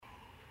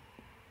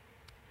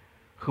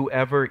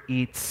Whoever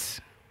eats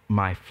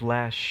my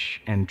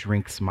flesh and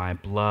drinks my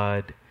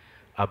blood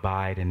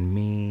abide in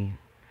me,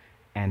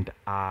 and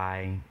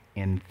I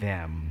in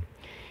them.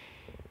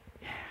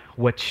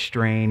 What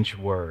strange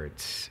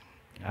words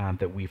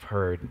that we've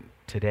heard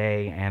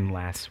today and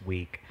last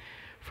week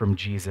from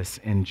Jesus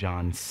in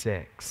John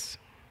 6.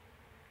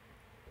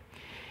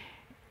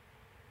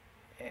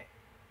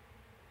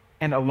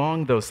 And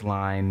along those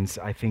lines,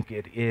 I think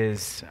it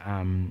is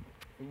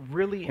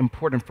really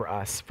important for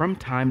us from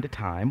time to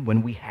time,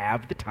 when we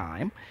have the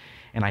time,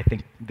 and I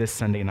think this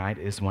Sunday night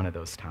is one of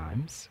those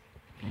times,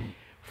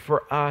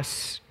 for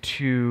us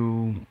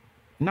to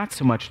not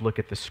so much look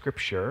at the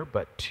scripture,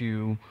 but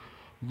to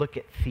look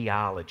at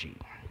theology.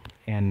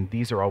 And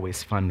these are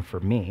always fun for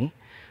me,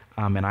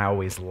 and I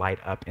always light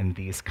up in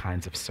these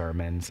kinds of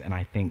sermons, and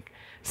I think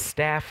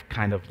staff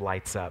kind of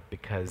lights up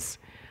because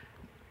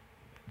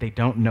they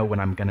don't know what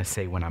I'm going to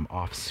say when I'm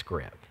off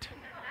script.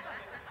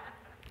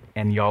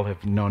 And y'all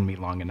have known me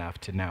long enough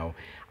to know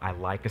I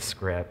like a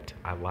script.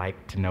 I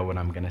like to know what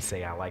I'm going to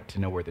say. I like to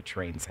know where the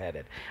train's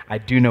headed. I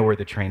do know where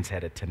the train's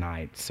headed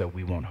tonight, so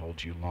we won't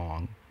hold you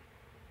long.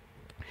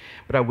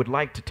 But I would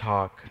like to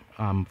talk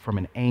from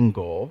an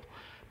angle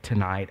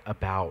tonight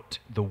about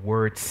the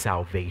word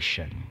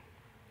salvation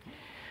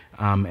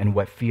and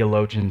what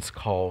theologians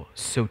call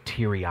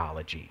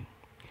soteriology,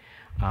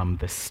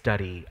 the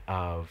study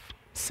of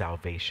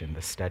salvation,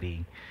 the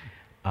study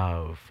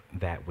of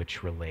that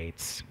which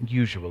relates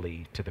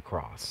usually to the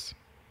cross.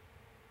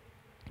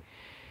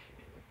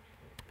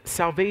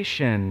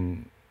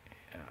 Salvation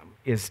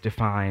is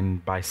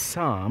defined by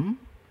some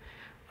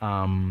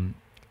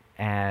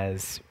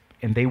as,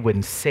 and they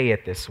wouldn't say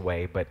it this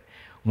way, but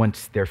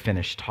once they're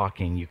finished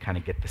talking, you kind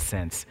of get the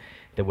sense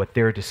that what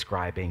they're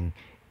describing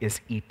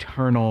is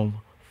eternal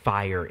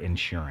fire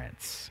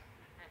insurance.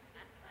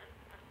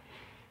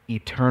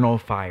 Eternal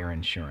fire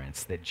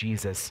insurance, that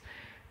Jesus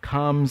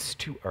comes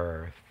to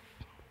earth,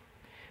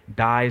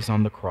 dies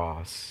on the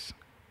cross,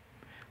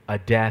 a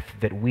death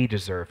that we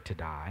deserve to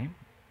die,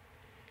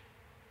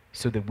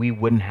 so that we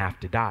wouldn't have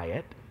to die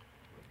it,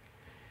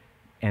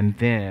 and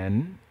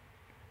then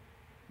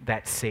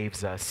that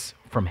saves us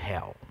from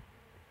hell.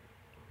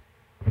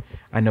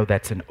 I know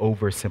that's an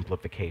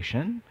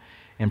oversimplification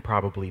and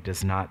probably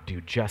does not do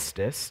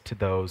justice to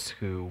those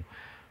who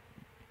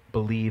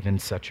believe in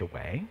such a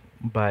way,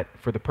 but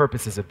for the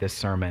purposes of this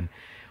sermon,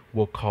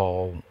 we'll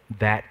call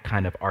that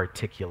kind of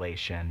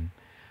articulation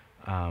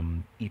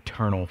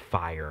eternal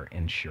fire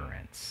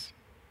insurance.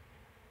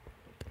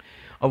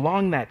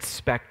 Along that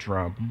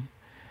spectrum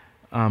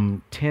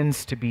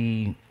tends to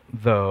be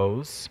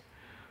those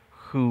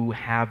who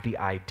have the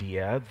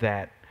idea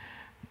that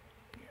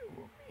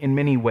in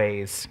many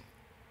ways,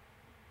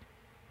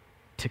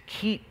 to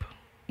keep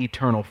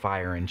eternal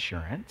fire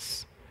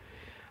insurance,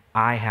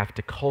 I have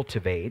to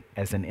cultivate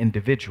as an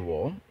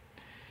individual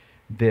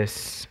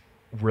this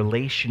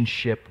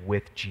relationship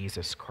with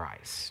Jesus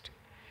Christ.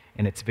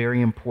 And it's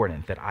very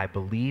important that I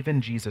believe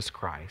in Jesus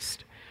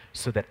Christ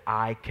so that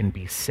I can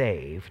be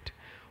saved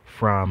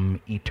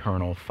from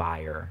eternal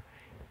fire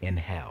in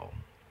hell.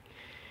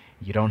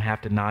 You don't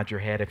have to nod your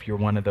head if you're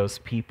one of those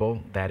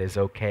people. That is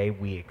okay.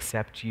 We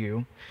accept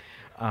you.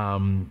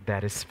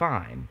 That is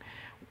fine.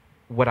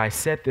 What I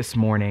said this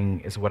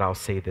morning is what I'll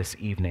say this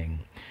evening.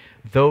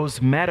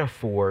 Those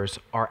metaphors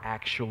are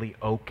actually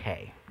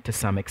okay to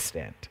some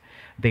extent.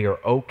 They are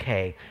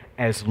okay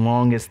as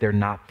long as they're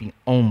not the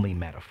only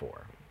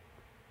metaphor.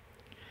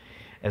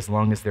 As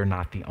long as they're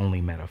not the only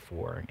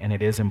metaphor. And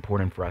it is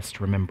important for us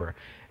to remember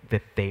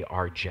that they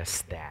are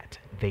just that.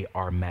 They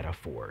are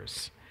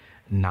metaphors,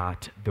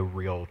 not the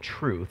real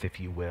truth, if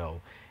you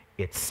will,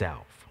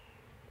 itself.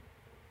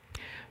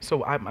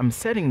 So I'm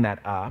setting that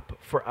up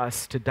for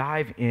us to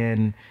dive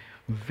in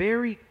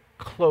very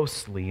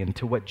closely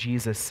into what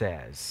Jesus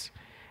says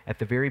at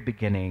the very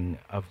beginning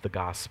of the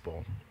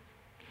gospel.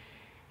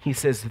 He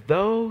says,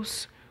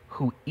 "Those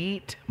who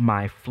eat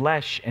my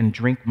flesh and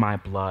drink my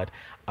blood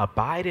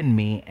abide in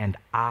me, and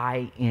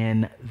I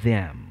in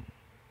them."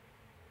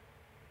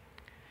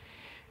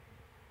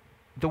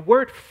 The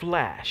word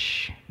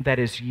flesh that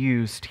is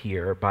used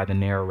here by the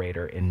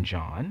narrator in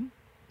John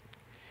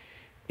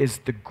is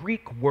the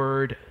Greek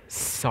word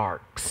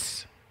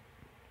sarx.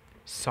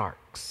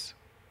 Sarx.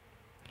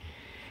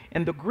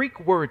 And the Greek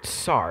word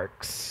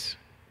sarx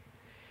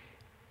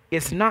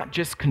is not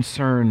just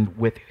concerned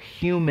with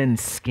human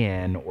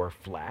skin or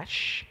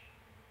flesh.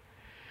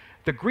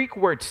 The Greek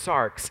word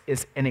sarx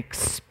is an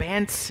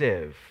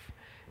expansive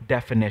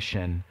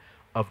definition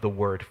of the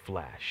word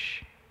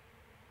flesh.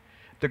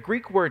 The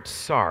Greek word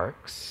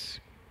sarx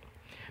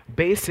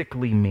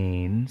basically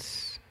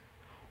means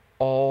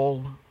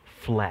all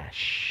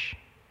flesh.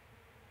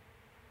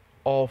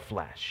 All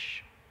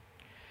flesh.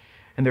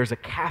 And there's a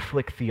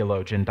Catholic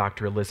theologian,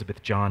 Dr.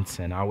 Elizabeth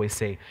Johnson. I always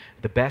say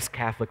the best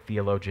Catholic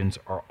theologians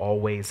are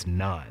always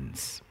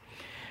nuns.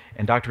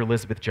 And Dr.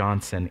 Elizabeth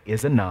Johnson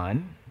is a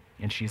nun,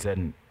 and she's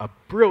a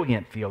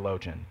brilliant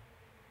theologian.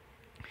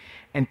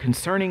 And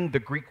concerning the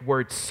Greek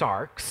word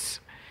sarx,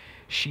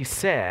 she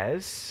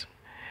says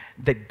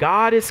that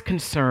God is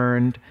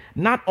concerned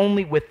not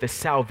only with the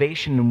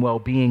salvation and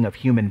well-being of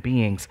human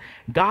beings,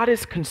 God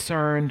is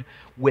concerned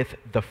with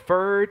the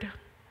furred,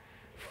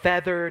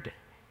 feathered,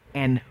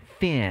 and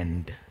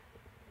finned.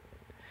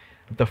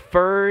 The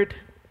furred,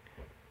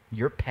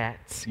 your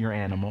pets, your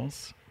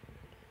animals.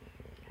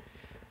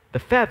 The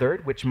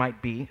feathered, which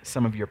might be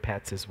some of your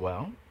pets as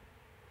well.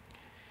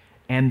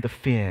 And the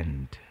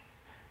finned,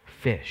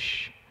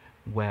 fish,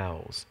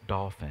 whales,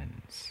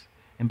 dolphins,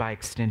 and by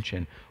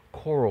extension,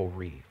 coral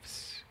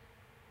reefs.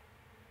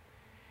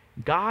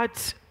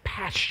 God's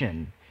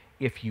passion,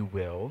 if you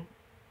will,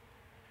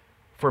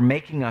 for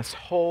making us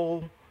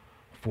whole,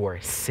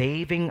 for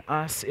saving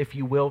us, if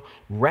you will,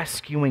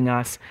 rescuing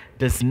us,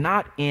 does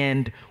not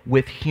end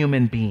with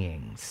human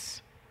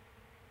beings.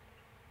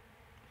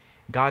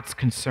 God's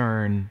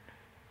concern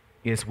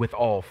is with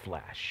all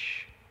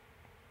flesh.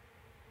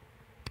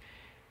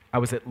 I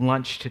was at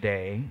lunch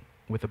today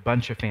with a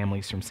bunch of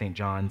families from St.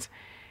 John's,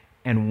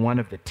 and one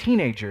of the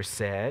teenagers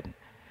said,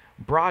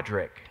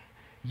 "Broderick,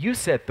 you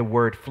said the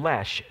word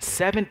flesh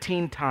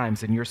 17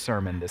 times in your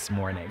sermon this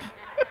morning."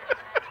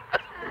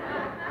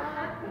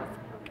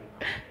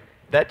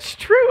 That's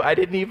true. I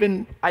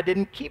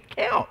didn't keep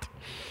count.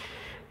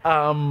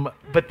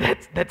 But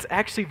that's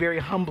actually very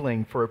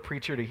humbling for a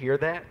preacher to hear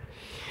that.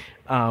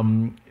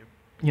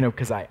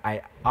 Because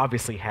I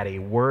obviously had a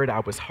word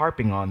I was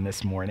harping on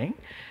this morning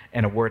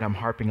and a word I'm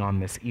harping on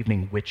this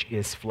evening, which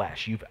is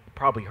flesh. You've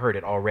probably heard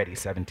it already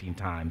 17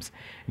 times.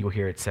 You'll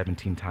hear it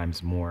 17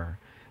 times more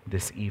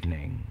this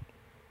evening.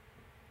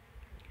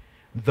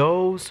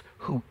 Those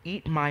who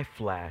eat my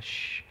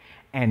flesh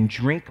and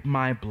drink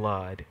my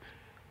blood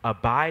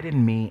abide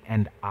in me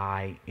and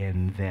I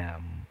in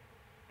them.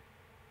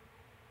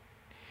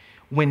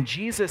 When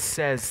Jesus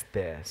says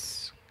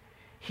this,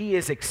 he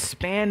is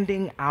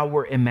expanding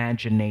our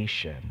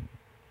imagination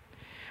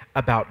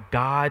about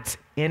God's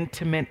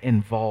intimate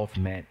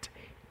involvement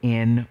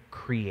in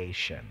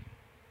creation.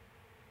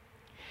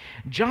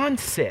 John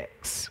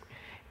 6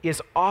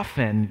 is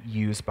often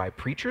used by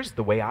preachers,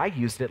 the way I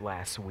used it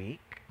last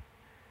week,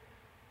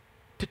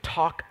 to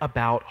talk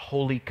about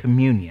Holy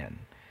Communion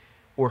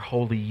or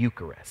Holy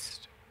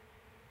Eucharist.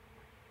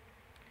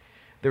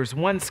 There's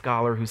one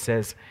scholar who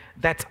says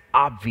that's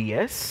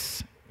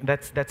obvious.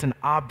 That's an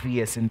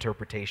obvious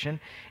interpretation,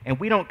 and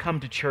we don't come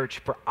to church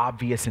for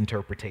obvious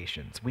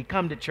interpretations. We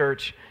come to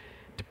church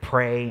to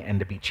pray and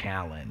to be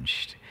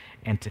challenged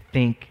and to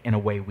think in a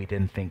way we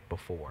didn't think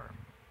before.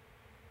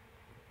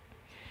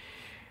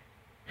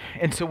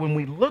 And so when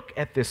we look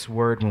at this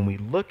word, when we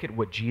look at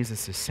what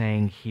Jesus is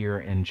saying here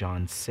in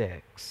John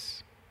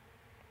 6,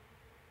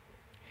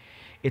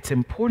 it's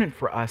important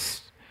for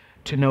us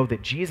to know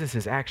that Jesus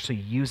is actually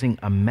using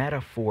a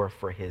metaphor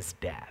for his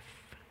death.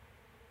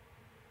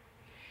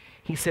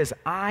 He says,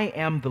 "I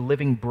am the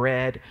living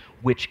bread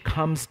which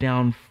comes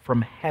down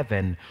from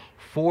heaven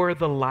for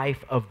the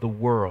life of the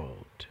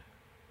world.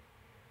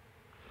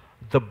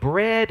 The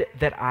bread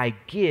that I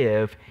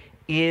give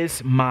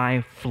is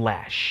my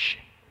flesh."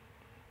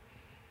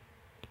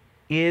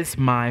 Is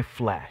my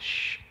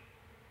flesh.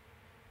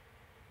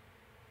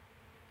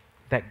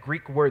 That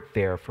Greek word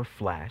there for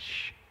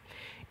flesh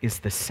is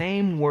the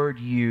same word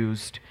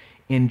used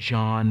in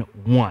John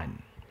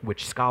 1,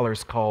 which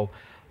scholars call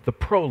the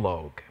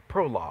prologue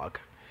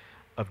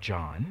of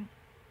John.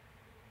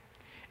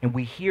 And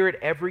we hear it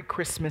every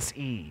Christmas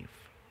Eve.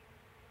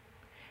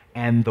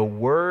 "And the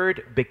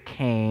Word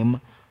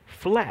became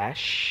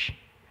flesh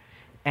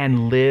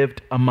and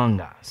lived among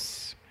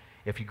us."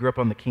 If you grew up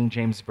on the King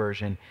James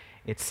Version,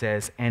 it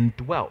says, "and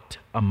dwelt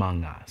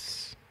among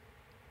us."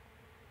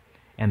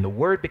 And the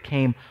Word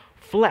became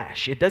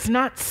flesh. It does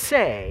not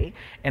say,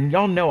 and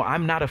y'all know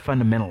I'm not a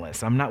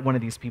fundamentalist. I'm not one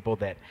of these people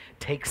that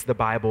takes the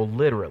Bible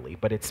literally,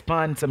 but it's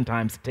fun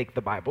sometimes to take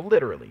the Bible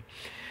literally.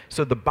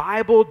 So the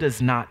Bible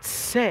does not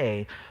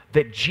say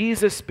that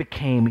Jesus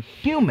became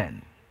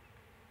human.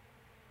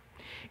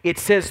 It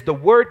says the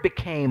Word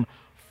became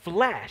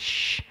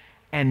flesh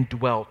and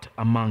dwelt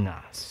among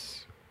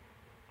us.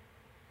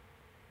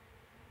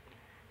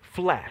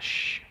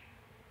 Flesh,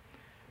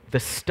 the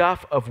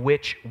stuff of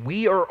which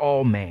we are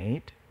all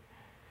made,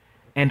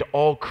 and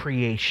all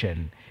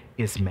creation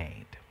is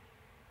made.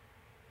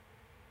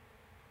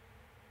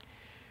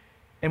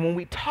 And when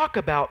we talk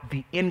about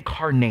the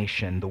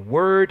incarnation, the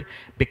Word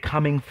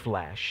becoming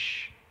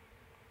flesh,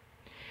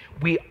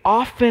 we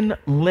often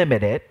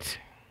limit it,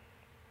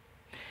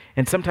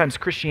 and sometimes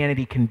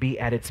Christianity can be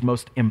at its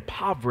most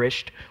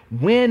impoverished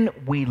when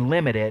we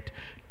limit it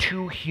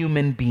to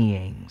human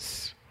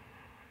beings.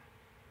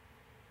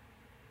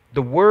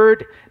 The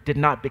Word did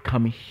not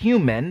become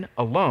human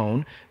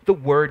alone. The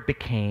Word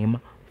became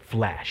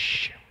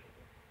flesh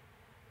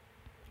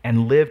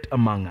and lived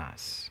among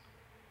us.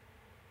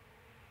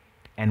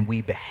 And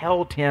we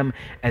beheld him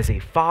as a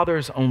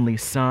Father's only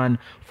Son,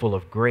 full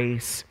of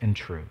grace and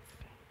truth.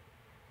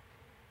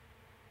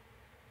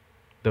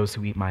 "Those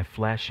who eat my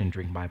flesh and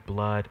drink my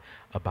blood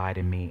abide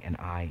in me, and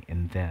I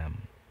in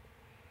them."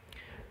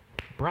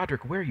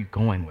 Broderick, where are you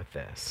going with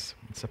this?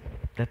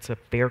 That's a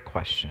fair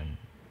question.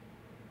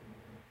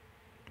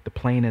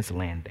 plane is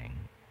landing.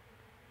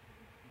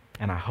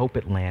 And I hope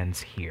it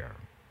lands here.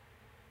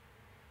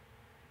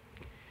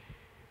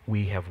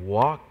 We have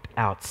walked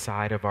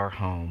outside of our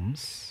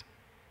homes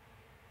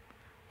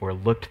or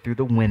looked through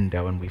the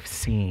window and we've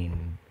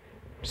seen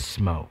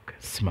smoke,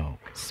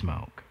 smoke,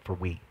 smoke for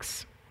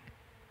weeks.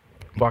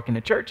 Walking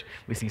to church,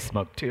 we see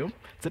smoke too.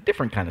 It's a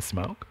different kind of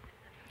smoke.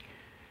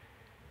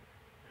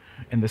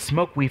 And the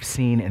smoke we've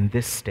seen in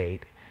this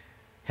state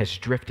has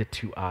drifted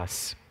to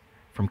us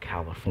from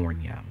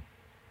California.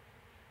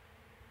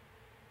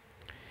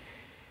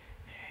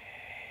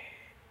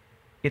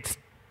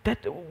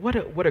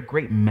 What a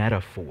great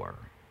metaphor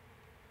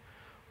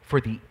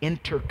for the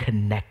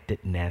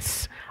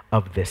interconnectedness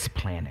of this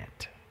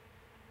planet.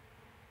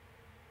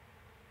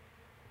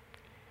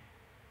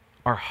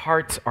 Our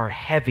hearts are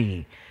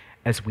heavy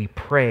as we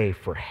pray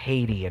for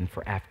Haiti and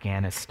for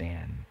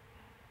Afghanistan.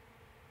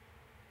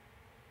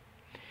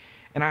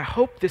 And I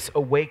hope this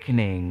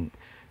awakening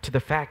to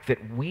the fact that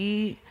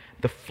the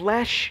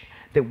flesh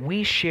that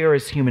we share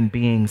as human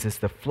beings is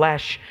the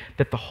flesh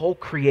that the whole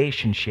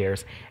creation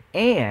shares,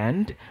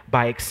 and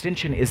by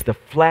extension is the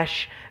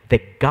flesh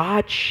that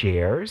God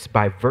shares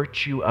by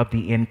virtue of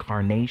the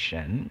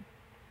incarnation.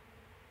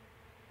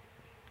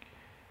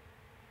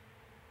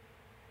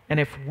 And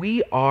if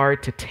we are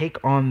to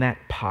take on that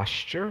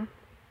posture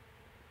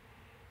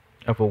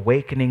of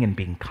awakening and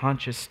being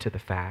conscious to the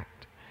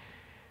fact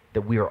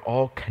that we are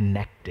all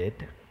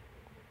connected,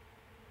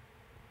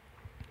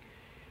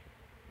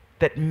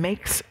 that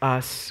makes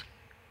us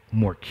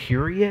more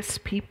curious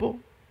people.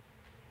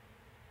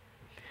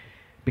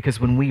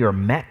 Because when we are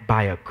met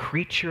by a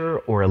creature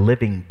or a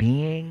living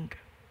being,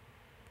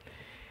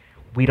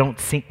 we don't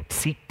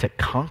seek to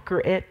conquer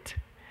it.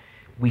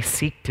 We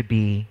seek to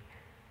be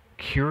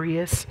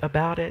curious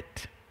about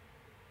it.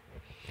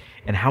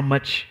 And how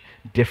much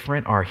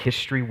different our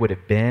history would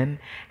have been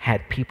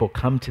had people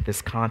come to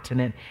this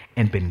continent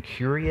and been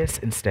curious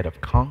instead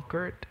of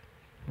conquered.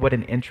 What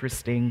an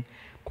interesting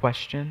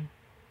question.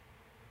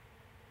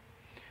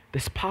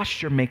 This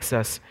posture makes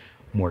us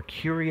more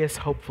curious,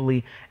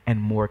 hopefully,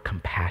 and more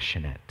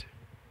compassionate.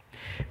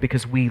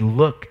 Because we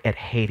look at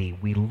Haiti,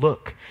 we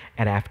look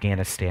at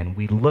Afghanistan,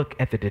 we look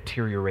at the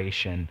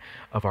deterioration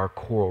of our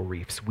coral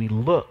reefs, we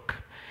look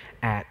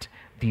at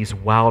these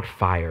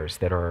wildfires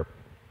that are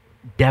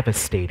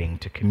devastating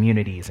to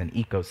communities and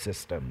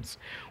ecosystems.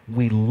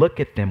 We look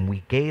at them,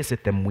 we gaze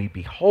at them, we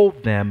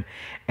behold them,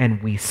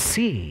 and we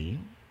see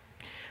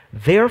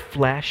their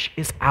flesh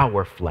is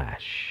our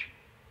flesh.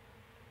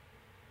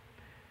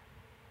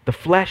 The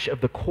flesh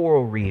of the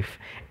coral reef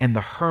and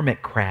the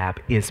hermit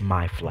crab is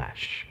my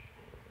flesh.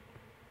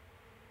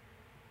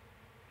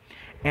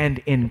 And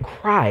in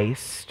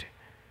Christ,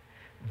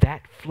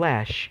 that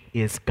flesh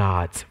is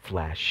God's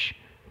flesh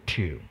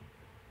too.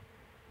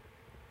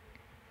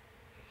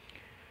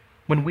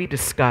 When we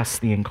discuss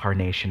the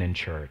incarnation in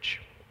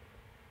church,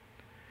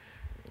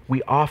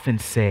 we often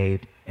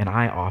say, and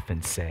I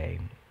often say,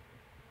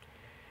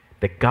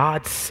 that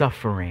God's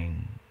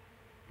suffering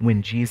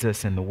when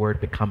Jesus and the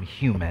Word become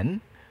human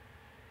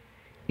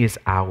is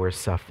our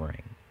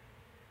suffering.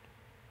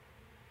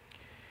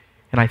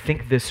 And I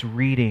think this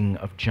reading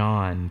of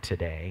John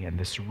today and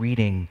this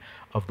reading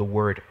of the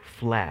word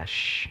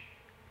flesh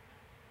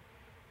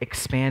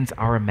expands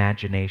our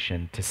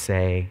imagination to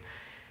say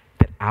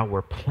that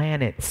our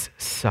planet's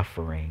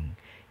suffering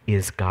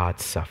is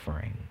God's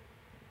suffering.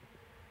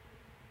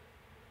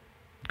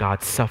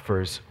 God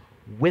suffers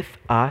with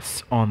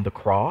us on the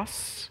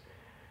cross.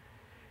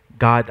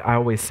 God, I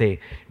always say,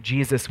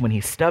 Jesus, when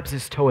he stubs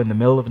his toe in the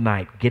middle of the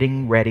night,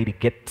 getting ready to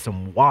get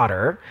some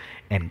water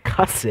and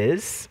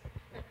cusses,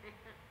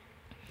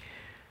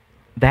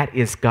 that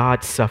is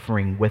God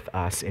suffering with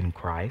us in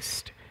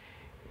Christ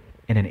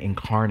in an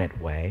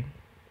incarnate way.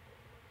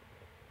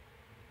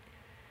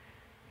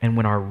 And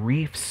when our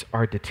reefs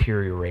are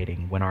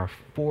deteriorating, when our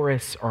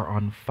forests are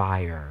on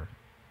fire,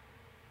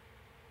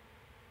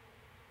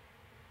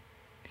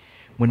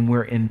 when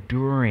we're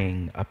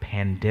enduring a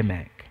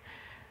pandemic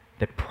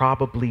that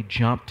probably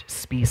jumped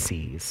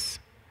species,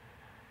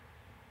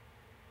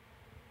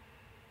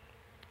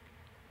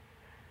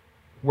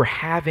 we're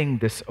having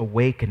this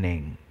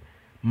awakening.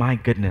 My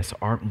goodness,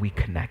 aren't we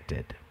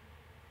connected?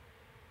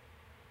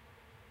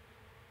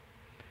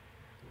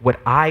 What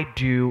I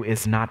do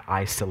is not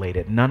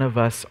isolated. None of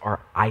us are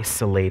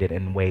isolated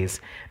in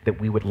ways that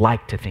we would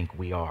like to think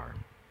we are.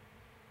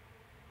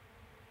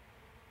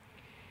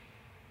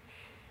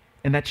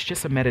 And that's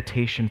just a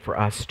meditation for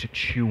us to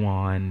chew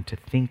on, to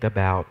think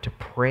about, to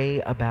pray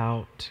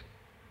about.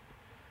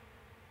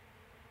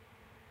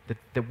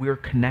 That we're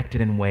connected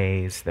in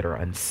ways that are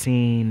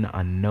unseen,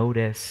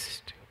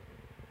 unnoticed,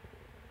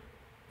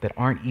 that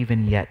aren't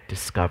even yet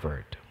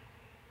discovered.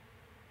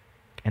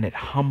 And it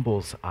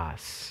humbles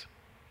us.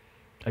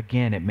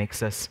 Again, it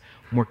makes us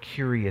more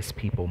curious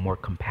people, more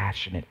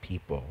compassionate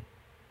people.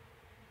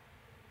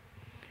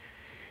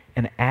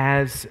 And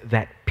as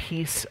that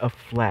piece of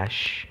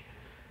flesh,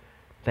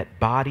 that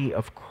body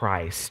of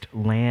Christ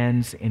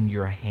lands in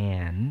your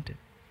hand,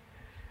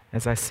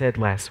 as I said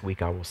last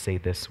week, I will say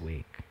this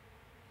week,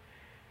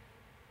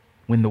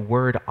 when the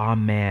word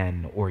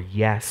amen or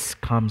yes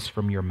comes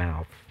from your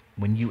mouth,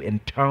 when you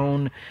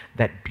intone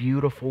that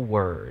beautiful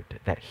word,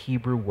 that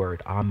Hebrew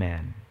word,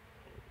 amen,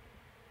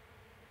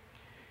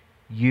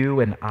 you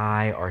and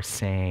I are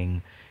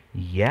saying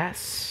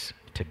yes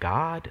to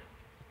God,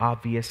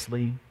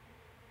 obviously.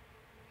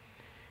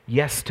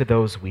 Yes to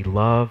those we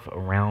love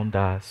around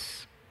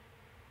us.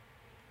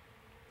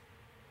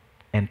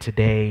 And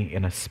today,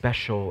 in a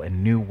special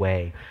and new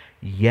way,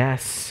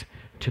 yes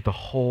to the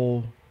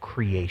whole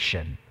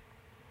creation.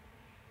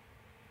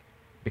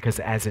 Because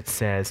as it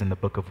says in the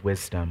book of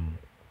Wisdom,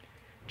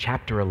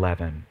 chapter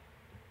 11,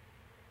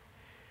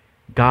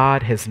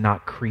 God has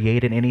not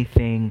created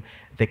anything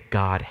that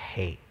God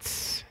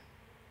hates.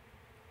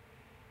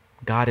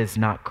 God has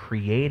not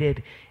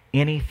created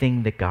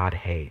anything that God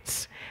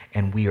hates.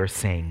 And we are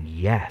saying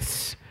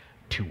yes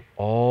to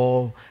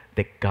all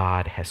that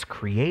God has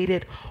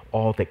created,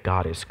 all that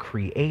God is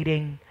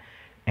creating,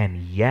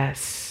 and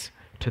yes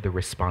to the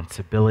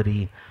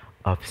responsibility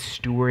of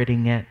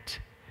stewarding it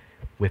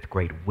with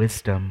great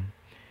wisdom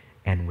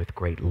and with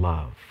great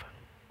love.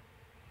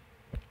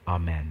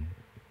 Amen.